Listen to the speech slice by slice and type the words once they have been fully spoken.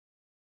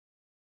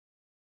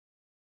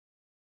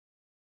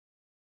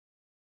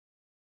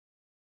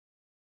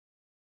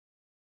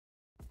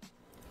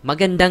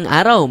Magandang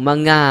araw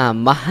mga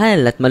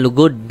mahal at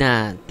malugod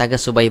na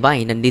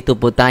taga-subaybay. Nandito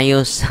po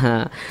tayo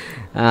sa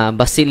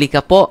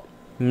Basilika po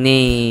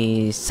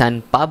ni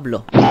San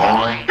Pablo.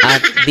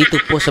 At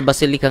dito po sa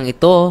basilikang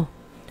ito,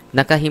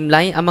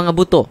 nakahimlay ang mga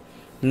buto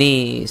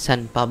ni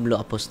San Pablo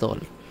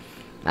Apostol.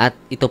 At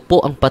ito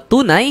po ang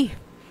patunay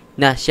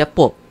na siya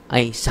po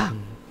ay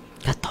isang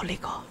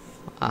Katoliko.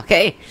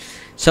 Okay.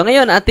 So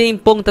ngayon,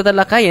 ating pong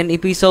tatalakayan,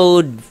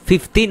 episode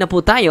 15 na po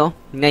tayo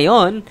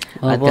ngayon.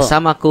 At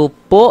kasama ko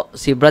po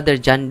si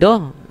Brother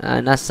Jando.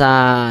 Nasa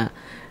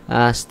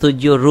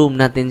studio room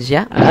natin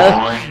siya.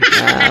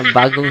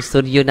 Bagong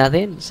studio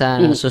natin sa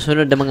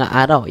susunod na mga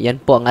araw. Yan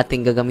po ang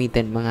ating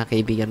gagamitin, mga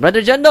kaibigan.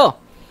 Brother Jando!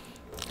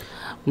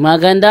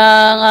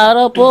 Magandang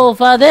araw po,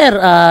 Father.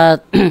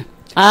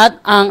 At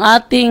ang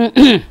ating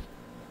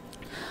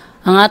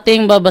ang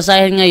ating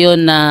babasahin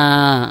ngayon na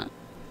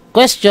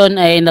question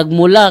ay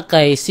nagmula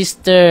kay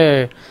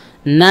Sister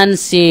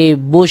Nancy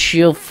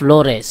Busio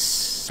Flores.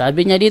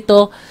 Sabi niya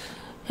dito,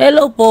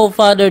 "Hello po,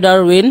 Father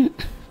Darwin.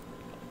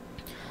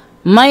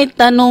 May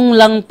tanong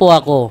lang po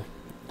ako.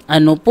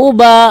 Ano po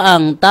ba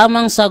ang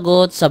tamang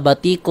sagot sa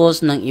batikos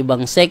ng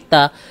ibang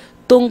sekta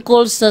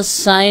tungkol sa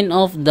sign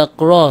of the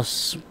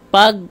cross,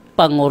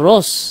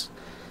 pagpanguros?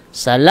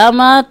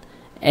 Salamat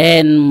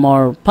and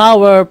more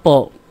power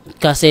po.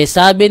 Kasi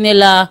sabi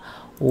nila,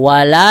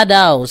 wala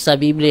daw sa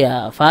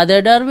Biblia."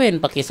 Father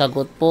Darwin,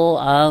 pakisagot po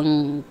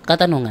ang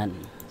katanungan.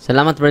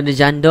 Salamat, Brother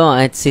Jando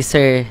at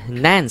Sister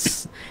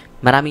Nance.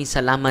 Maraming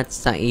salamat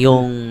sa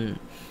iyong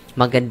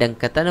magandang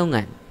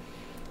katanungan.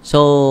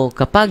 So,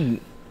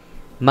 kapag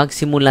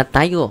magsimula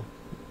tayo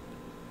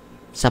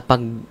sa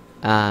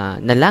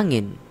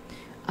pagnalangin,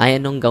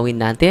 ay anong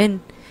gawin natin?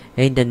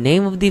 In the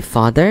name of the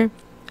Father,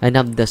 and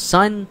of the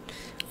Son,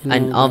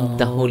 and of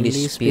the Holy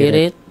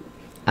Spirit.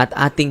 At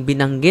ating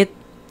binanggit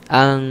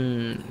ang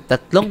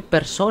tatlong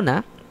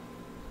persona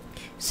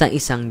sa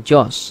isang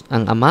Diyos,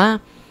 ang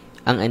Ama,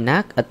 ang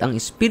Anak, at ang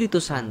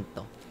Espiritu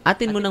Santo.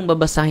 Atin mo nang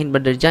babasahin,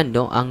 Brother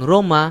Jando, ang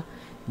Roma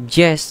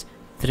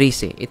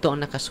 10:13. Ito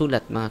ang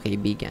nakasulat, mga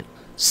kaibigan.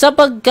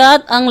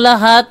 Sapagkat ang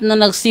lahat na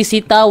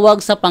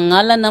nagsisitawag sa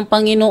pangalan ng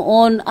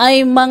Panginoon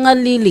ay mga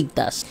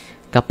liligtas.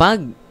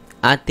 Kapag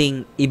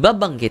ating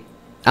ibabanggit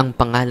ang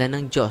pangalan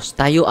ng Diyos,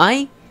 tayo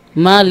ay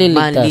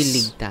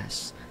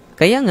maliligtas.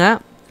 Kaya nga,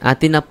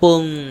 atin na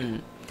pong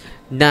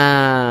na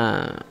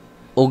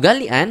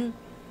ugalian,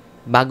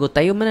 bago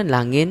tayo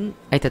manalangin,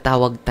 ay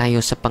tatawag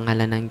tayo sa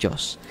pangalan ng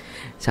Diyos.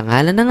 Sa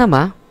ngalan ng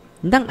Ama,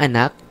 ng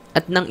Anak,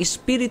 at ng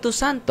Espiritu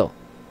Santo.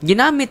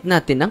 Ginamit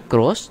natin ang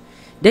cross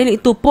dahil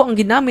ito po ang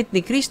ginamit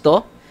ni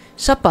Kristo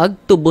sa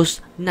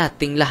pagtubos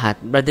nating lahat,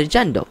 Brother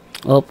Jando.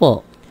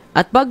 Opo.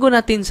 At bago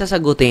natin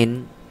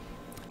sasagutin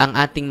ang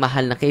ating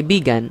mahal na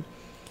kaibigan,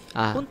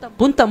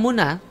 punta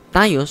muna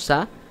tayo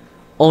sa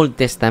Old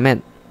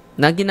Testament.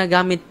 Na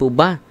ginagamit po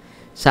ba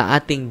sa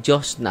ating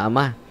Diyos na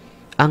Ama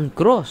ang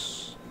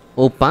cross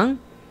upang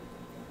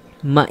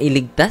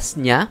mailigtas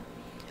niya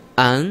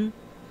ang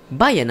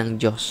bayan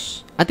ng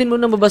Diyos? Atin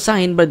muna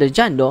mabasahin, Brother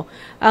Jando,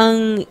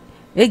 ang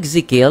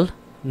Ezekiel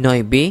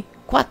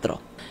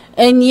 9:4.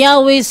 And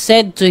Yahweh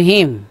said to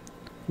him,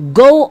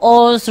 "Go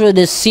all through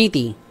the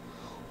city,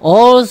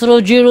 all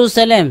through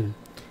Jerusalem,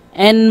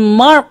 and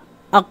mark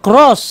a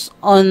cross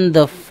on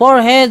the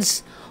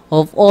foreheads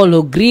of all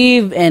who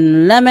grieve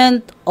and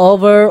lament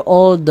over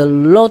all the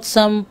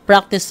loathsome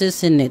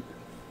practices in it."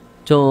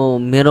 So,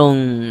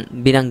 merong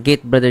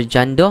binanggit, Brother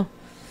Jando.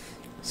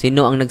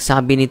 Sino ang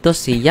nagsabi nito?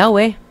 Si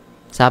Yahweh.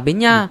 Sabi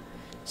niya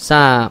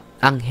sa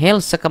anghel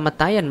sa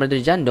kamatayan,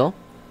 Brother Jando,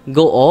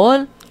 "Go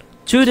all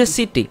through the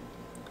city,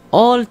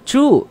 all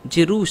through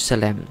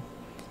Jerusalem,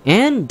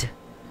 and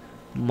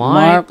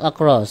mark a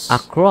cross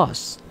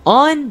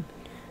on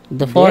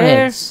the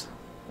foreheads."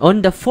 On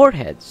the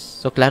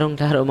foreheads. So,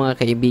 klarong-klaro, mga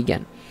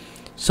kaibigan.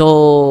 So,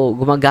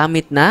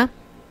 gumagamit na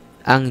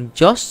ang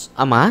Diyos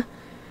Ama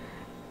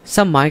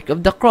sa mark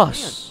of the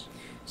cross.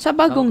 Sa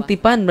bagong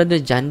tipan,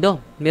 Brother Jando,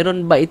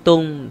 meron ba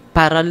itong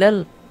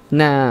parallel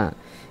na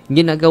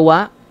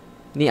ginagawa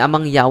ni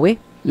Amang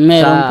Yahweh?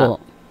 Meron po.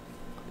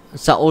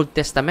 Sa Old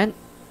Testament?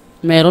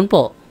 Meron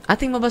po.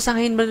 Ating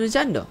mabasahin, Brother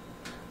Jando.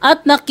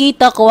 At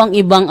nakita ko ang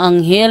ibang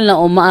anghel na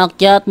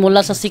umaakyat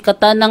mula sa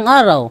sikatan ng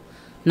araw,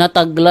 na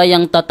taglay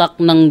ang tatak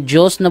ng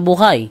Diyos na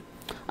buhay.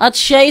 At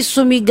siya'y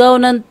sumigaw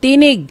ng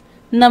tinig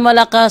na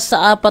malakas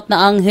sa apat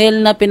na anghel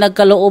na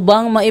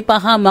pinagkaloobang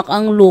maipahamak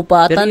ang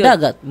lupa at ang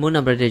dagat.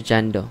 Muna, Brother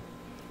Jando.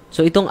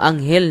 So, itong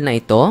anghel na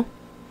ito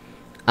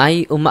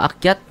ay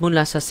umaakyat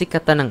mula sa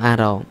sikatan ng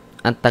araw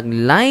at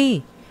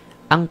taglay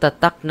ang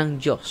tatak ng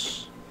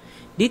Diyos.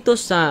 Dito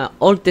sa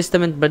Old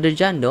Testament, Brother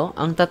Jando,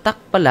 ang tatak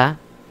pala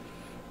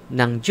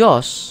ng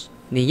Diyos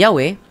ni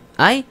Yahweh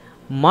ay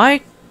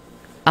mark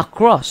a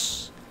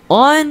cross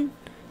on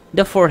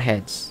the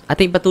foreheads.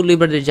 Ating patuloy,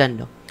 Brother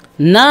Jando.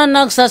 Na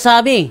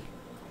nagsasabi,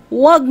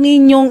 "Huwag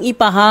ninyong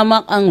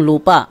ipahamak ang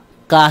lupa,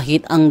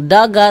 kahit ang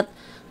dagat,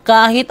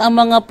 kahit ang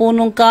mga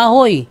punong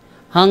kahoy,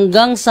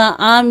 hanggang sa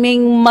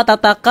aming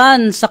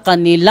matatakan sa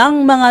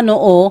kanilang mga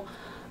noo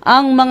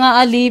ang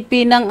mga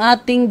alipin ng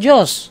ating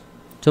Diyos.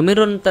 So,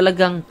 meron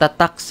talagang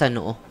tatak sa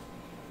noo.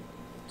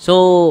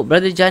 So,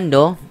 Brother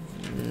Jando,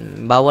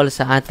 bawal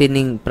sa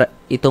atin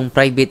itong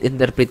private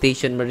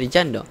interpretation, Brother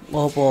Jando.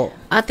 Opo.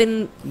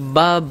 Atin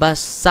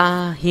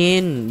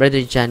babasahin,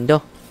 Brother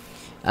Jando,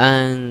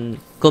 ang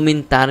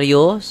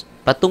komentaryo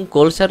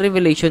patungkol sa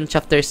Revelation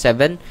chapter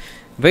 7,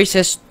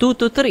 verses 2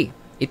 to 3.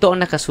 Ito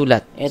ang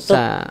nakasulat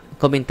sa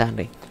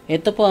komentary.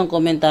 Ito po ang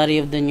commentary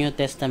of the New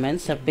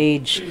Testament sa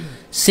page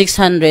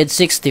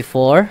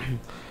 664.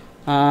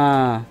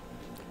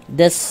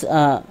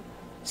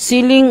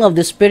 Sealing of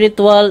the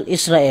spiritual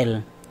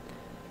Israel.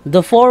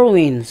 The four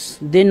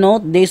winds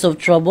denote days of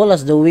trouble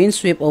as the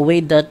winds sweep away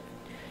the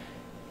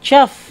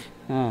chaff.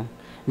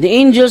 The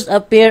angels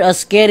appear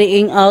as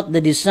carrying out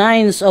the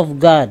designs of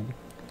God.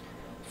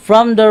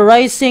 From the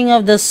rising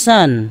of the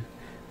sun,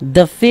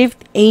 the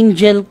fifth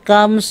angel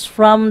comes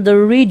from the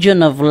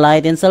region of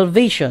light and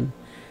salvation.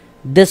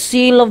 The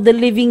seal of the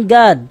living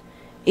God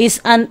is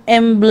an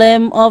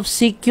emblem of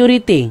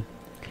security.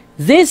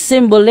 This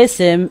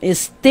symbolism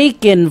is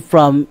taken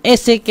from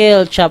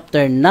Ezekiel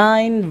chapter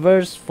 9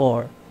 verse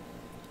 4.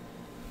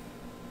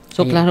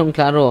 So,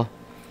 klarong-klaro,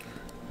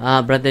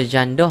 Brother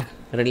Jando,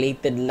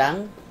 related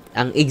lang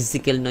ang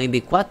Ezekiel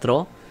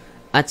 9:4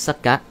 at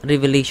saka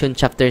Revelation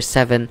chapter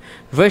 7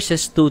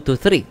 verses 2 to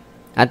 3.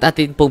 At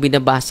atin pong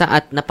binabasa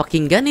at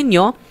napakinggan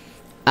ninyo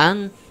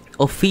ang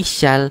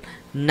official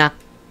na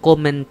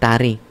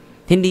commentary.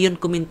 Hindi yun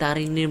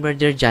commentary ni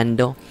Brother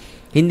Jando.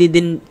 Hindi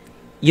din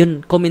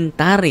yun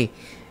commentary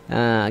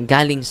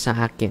galing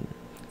sa akin.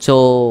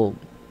 So,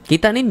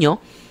 kita ninyo,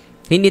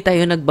 hindi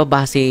tayo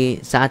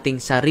nagbabase sa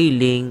ating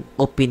sariling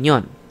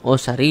opinion o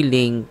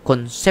sariling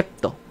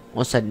konsepto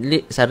o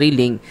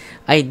sariling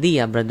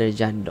idea, Brother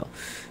Jando.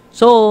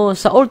 So,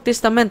 sa Old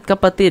Testament,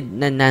 kapatid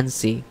na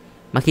Nancy,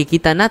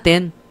 makikita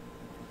natin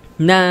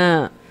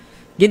na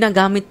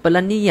ginagamit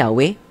pala ni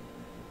Yahweh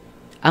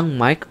ang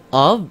mark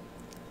of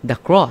the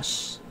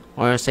cross,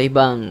 or sa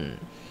ibang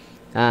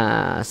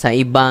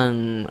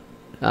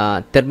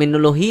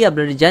terminolohiya,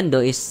 Brother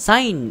Jando, is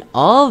sign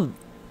of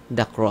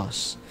the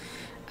cross.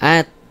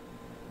 At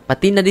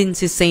pati na din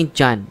si Saint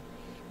John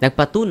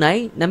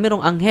nagpatunay na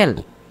mayroong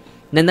anghel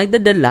na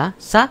nagdadala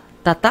sa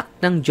tatak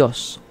ng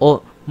Diyos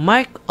o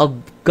mark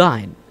of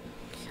God.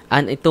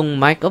 At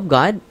itong mark of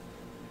God,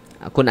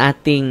 kung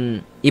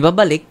ating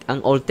ibabalik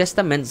ang Old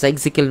Testament sa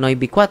Ezekiel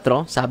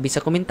 9:4, sabi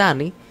sa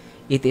commentary,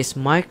 it is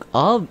mark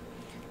of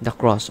the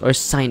cross or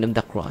sign of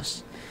the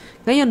cross.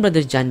 Ngayon,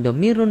 Brother Jando,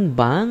 meron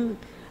bang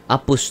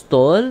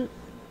apostol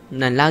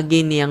na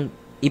lagi niyang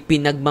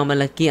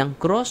ipinagmamalaki ang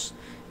cross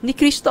ni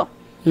Kristo?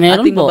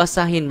 Meron ating po.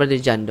 babasahin, Brother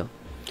Jando.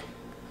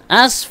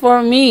 As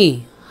for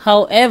me,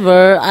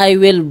 however, I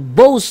will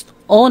boast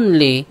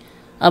only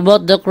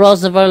about the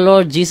cross of our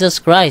Lord Jesus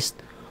Christ.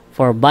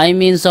 For by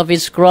means of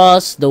His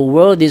cross, the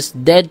world is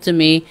dead to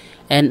me,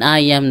 and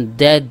I am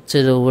dead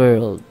to the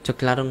world. So,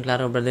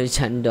 klarong-klaro, Brother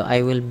Jando,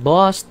 I will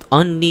boast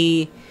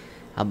only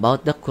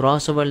about the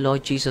cross of our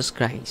Lord Jesus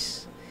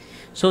Christ.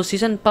 So, si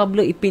San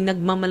Pablo,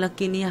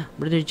 ipinagmamalaki niya,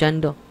 Brother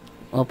Jando,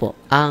 Opo.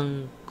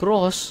 ang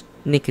cross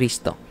ni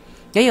Kristo.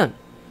 Ngayon,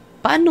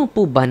 paano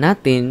po ba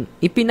natin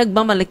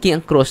ipinagmamalaki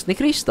ang cross ni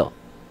Kristo?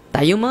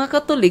 Tayong mga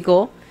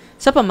Katoliko,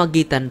 sa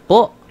pamagitan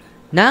po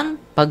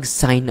ng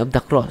pag-sign of the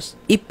cross.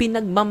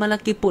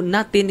 Ipinagmamalaki po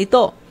natin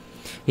ito.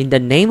 In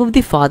the name of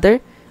the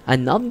Father,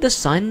 and of the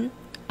Son,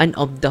 and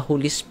of the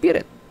Holy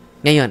Spirit.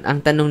 Ngayon,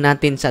 ang tanong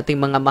natin sa ating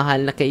mga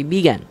mahal na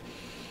kaibigan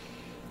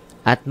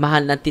at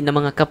mahal natin na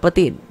mga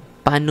kapatid,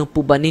 paano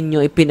po ba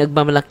ninyo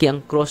ipinagmamalaki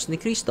ang cross ni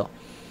Kristo?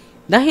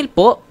 Dahil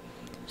po,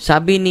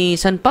 sabi ni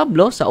San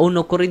Pablo sa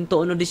 1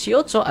 Corinto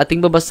 1:18,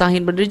 ating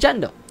babasahin, Brother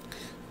Jando.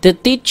 The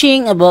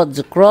teaching about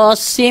the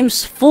cross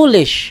seems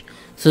foolish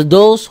to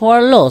those who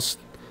are lost,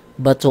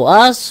 but to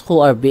us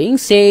who are being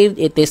saved,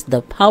 it is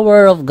the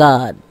power of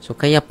God. So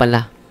kaya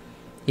pala,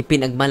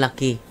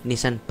 ipinagmalaki ni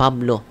San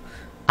Pablo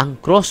ang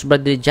cross,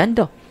 Brother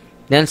Jando.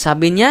 Dahil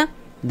sabi niya,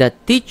 the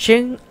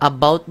teaching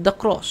about the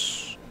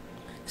cross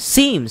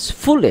seems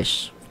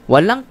foolish,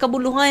 walang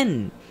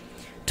kabuluhan,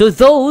 to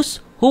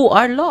those who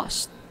are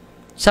lost,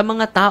 sa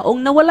mga taong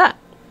nawala.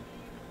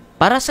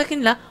 Para sa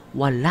kanila,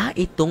 wala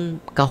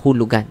itong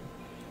kahulugan,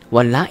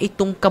 wala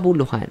itong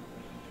kabuluhan.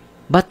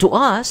 But to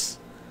us,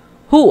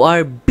 who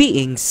are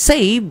being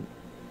saved,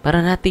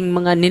 para nating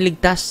mga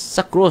niligtas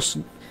sa cross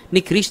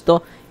ni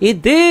Kristo,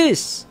 it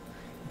is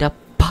the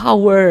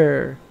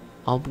power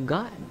of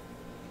God.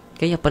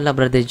 Kaya pala,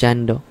 Brother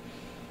Jando,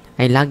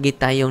 ay lagi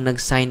tayong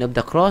nag-sign of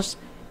the cross.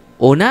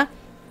 Una,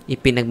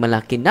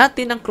 ipinagmalaki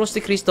natin ang cross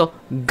ni Kristo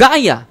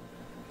gaya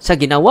sa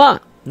ginawa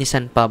ni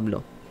San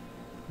Pablo.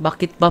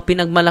 Bakit ba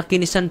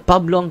pinagmalaki ni San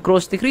Pablo ang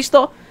cross ni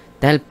Kristo?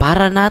 Dahil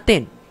para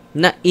natin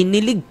na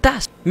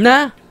iniligtas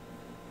na,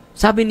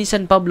 sabi ni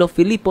San Pablo,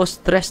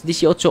 Filipos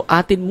 3:18,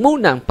 atin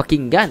munang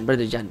pakinggan,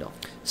 Brother Jando.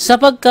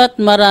 Sapagkat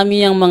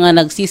marami ang mga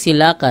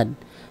nagsisilakad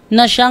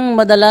na siyang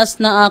madalas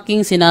na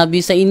aking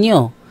sinabi sa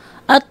inyo,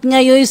 at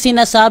ngayon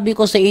sinasabi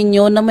ko sa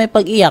inyo na may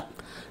pag-iyak,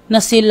 na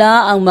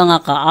sila ang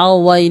mga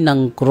kaaway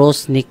ng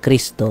krus ni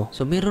Kristo.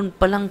 So, meron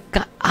palang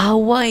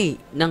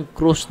kaaway ng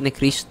krus ni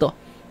Kristo,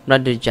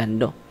 Brother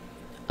Jando.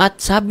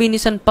 At sabi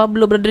ni San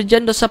Pablo, Brother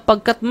Jando,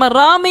 sapagkat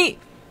marami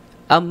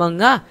ang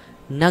mga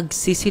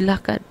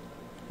nagsisilakan.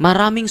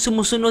 Maraming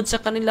sumusunod sa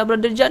kanila,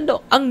 Brother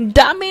Jando. Ang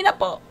dami na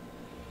po.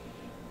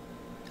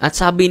 At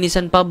sabi ni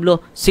San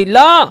Pablo,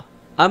 sila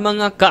ang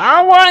mga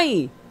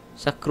kaaway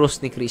sa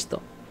krus ni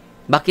Kristo.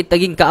 Bakit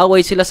naging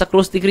kaaway sila sa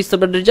krus ni Kristo,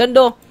 Brother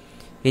Jando?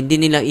 Hindi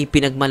nila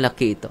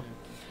ipinagmalaki ito.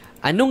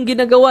 Anong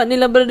ginagawa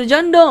nila, Brother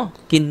Jando?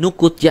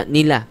 Kinukutya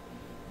nila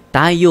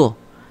tayo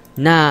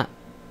na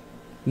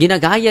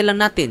ginagaya lang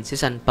natin si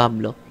San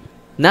Pablo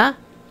na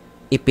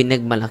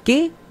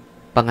ipinagmalaki.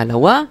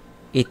 Pangalawa,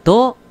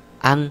 ito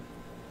ang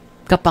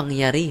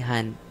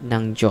kapangyarihan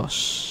ng Diyos.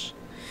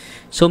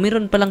 So,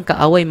 meron palang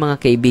kaaway,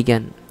 mga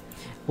kaibigan.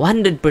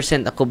 100%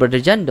 ako, Brother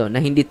Jando, na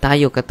hindi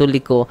tayo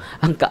Katoliko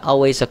ang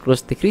kaaway sa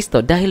krus ni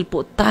Kristo. Dahil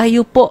po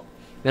tayo po,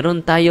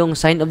 meron tayong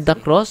sign of the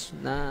cross.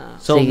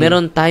 So, sige,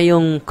 meron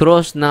tayong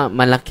cross na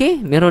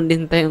malaki. Meron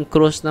din tayong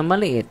cross na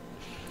maliit.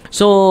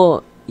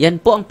 So, yan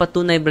po ang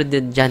patunay,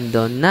 Brother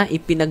Jando, na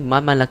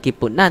ipinagmamalaki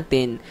po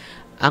natin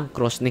ang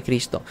cross ni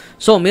Kristo.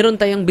 So, meron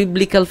tayong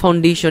biblical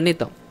foundation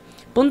nito.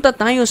 Punta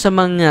tayo sa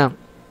mga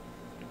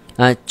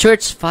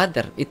church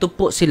father. Ito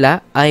po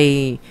sila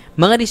ay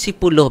mga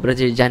disipulo,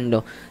 Brother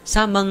Jando,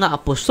 sa mga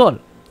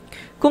apostol.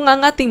 Kung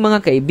ang ating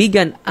mga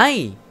kaibigan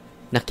ay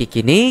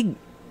nakikinig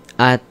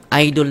at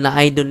idol na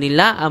idol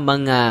nila ang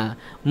mga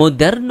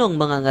modernong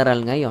mga ngaral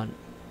ngayon,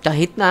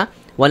 kahit na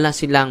wala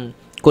silang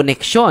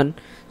koneksyon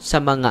sa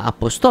mga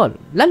apostol,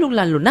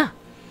 lalong-lalo na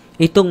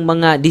itong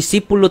mga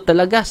disipulo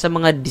talaga sa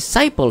mga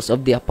disciples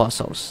of the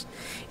apostles.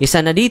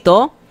 Isa na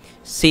dito,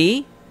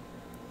 si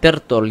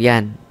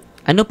Tertullian.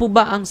 Ano po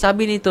ba ang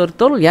sabi ni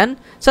Tertullian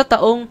sa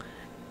taong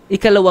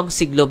ikalawang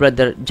siglo,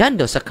 Brother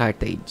Jando, sa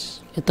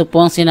Carthage? Ito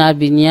po ang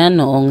sinabi niya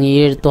noong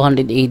year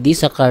 200 AD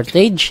sa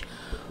Carthage.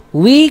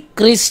 We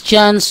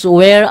Christians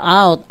wear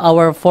out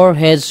our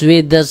foreheads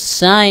with the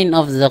sign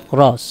of the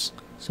cross.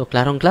 So,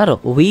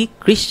 klarong-klaro, we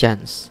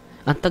Christians.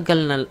 Ang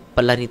tagal na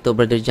pala nito,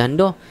 Brother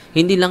Jando.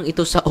 Hindi lang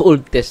ito sa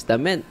Old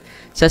Testament.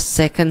 Sa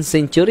 2nd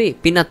century,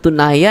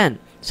 pinatunayan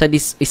sa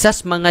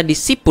isas mga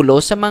disipulo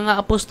sa mga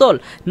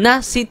apostol na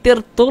si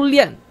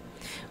Tertullian.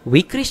 We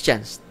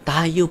Christians,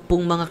 tayo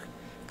pong mga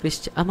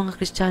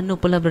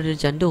Kristiyano pala, Brother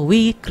Jando,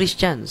 we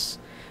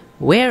Christians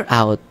wear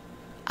out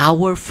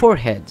our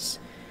foreheads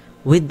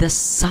with the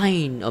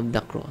sign of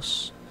the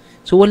cross.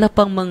 So, wala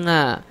pang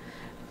mga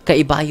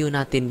kaibayo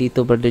natin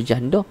dito, Brother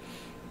Jando.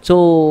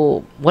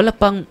 So, wala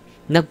pang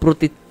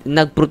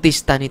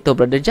nagprotesta nito,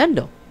 Brother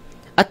Jando.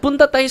 At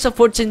punta tayo sa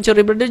 4th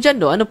century, Brother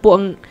Jando. Ano po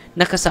ang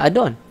nakasaad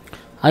doon?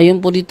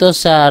 Ayon po dito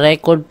sa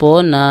record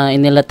po na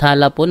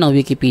inilathala po ng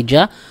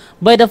Wikipedia,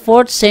 by the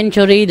 4th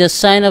century, the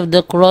sign of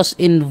the cross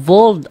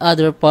involved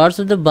other parts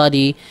of the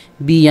body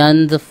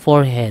beyond the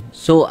forehead.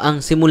 So, ang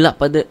simula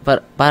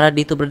para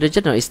dito, Brother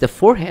Jando, is the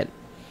forehead.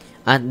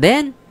 And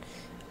then,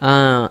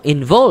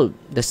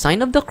 the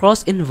sign of the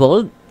cross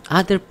involved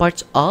other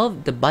parts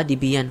of the body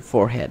beyond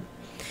forehead.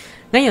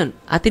 Ngayon,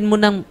 atin mo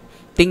nang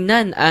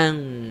tingnan ang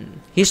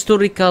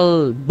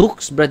historical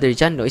books, Brother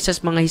Jando. Isa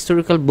sa mga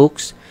historical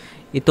books,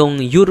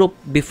 itong Europe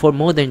Before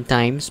Modern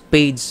Times,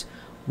 page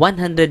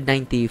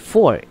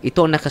 194.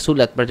 Ito ang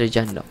nakasulat, Brother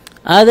Jando.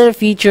 Other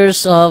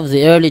features of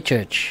the early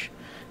church.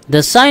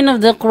 The sign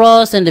of the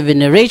cross and the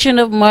veneration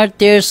of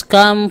martyrs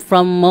come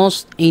from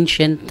most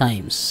ancient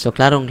times. So,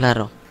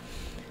 klarong-klaro.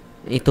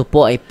 Ito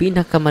po ay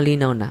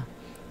pinakamalinaw na.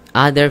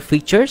 Other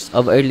features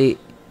of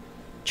early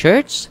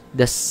church,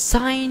 the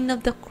sign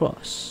of the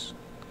cross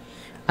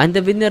and the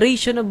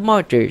veneration of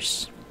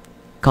martyrs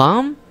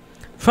come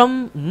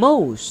from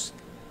most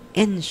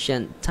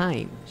ancient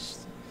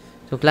times.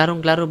 So,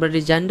 klarong-klaro,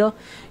 Brother Jando,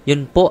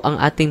 yun po ang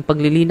ating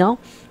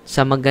paglilinaw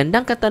sa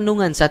magandang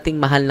katanungan sa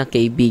ating mahal na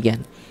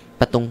kaibigan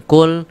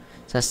patungkol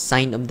sa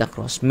sign of the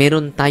cross.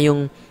 Meron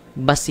tayong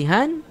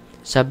basihan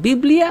sa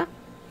Biblia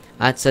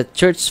at sa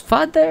Church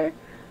Father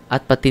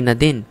at pati na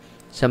din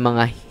sa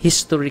mga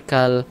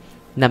historical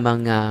na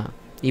mga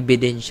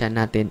ebidensya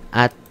natin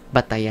at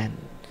batayan.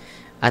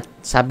 At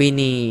sabi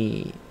ni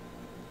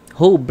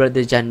Job,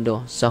 Brother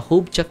Jando, sa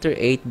Job chapter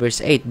 8 verse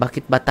 8,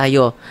 bakit ba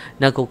tayo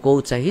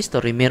nagko-quote sa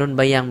history? Meron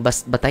ba yang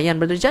batayan,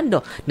 Brother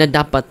Jando, na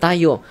dapat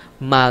tayo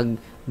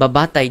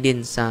magbabatay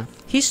din sa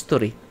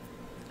history?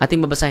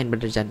 Ating babasahin,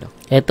 Brother Jando.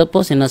 Ito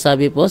po,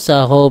 sinasabi po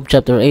sa Job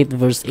chapter 8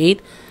 verse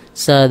 8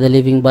 sa The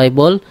Living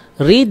Bible,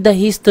 read the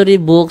history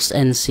books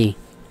and see.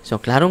 So,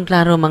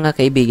 klarong-klaro, mga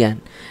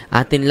kaibigan.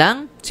 Atin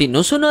lang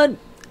sinusunod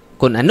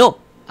kung ano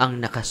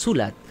ang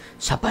nakasulat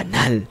sa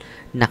banal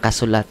na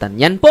kasulatan.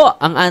 Yan po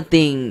ang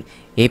ating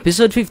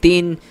episode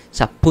 15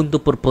 sa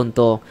Punto por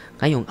Punto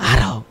ngayong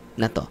araw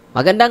na to.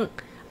 Magandang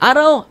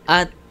araw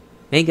at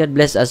may God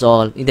bless us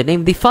all. In the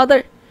name of the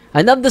Father,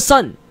 and of the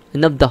Son,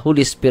 and of the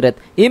Holy Spirit.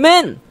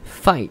 Amen!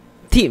 Fight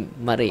Team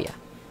Maria.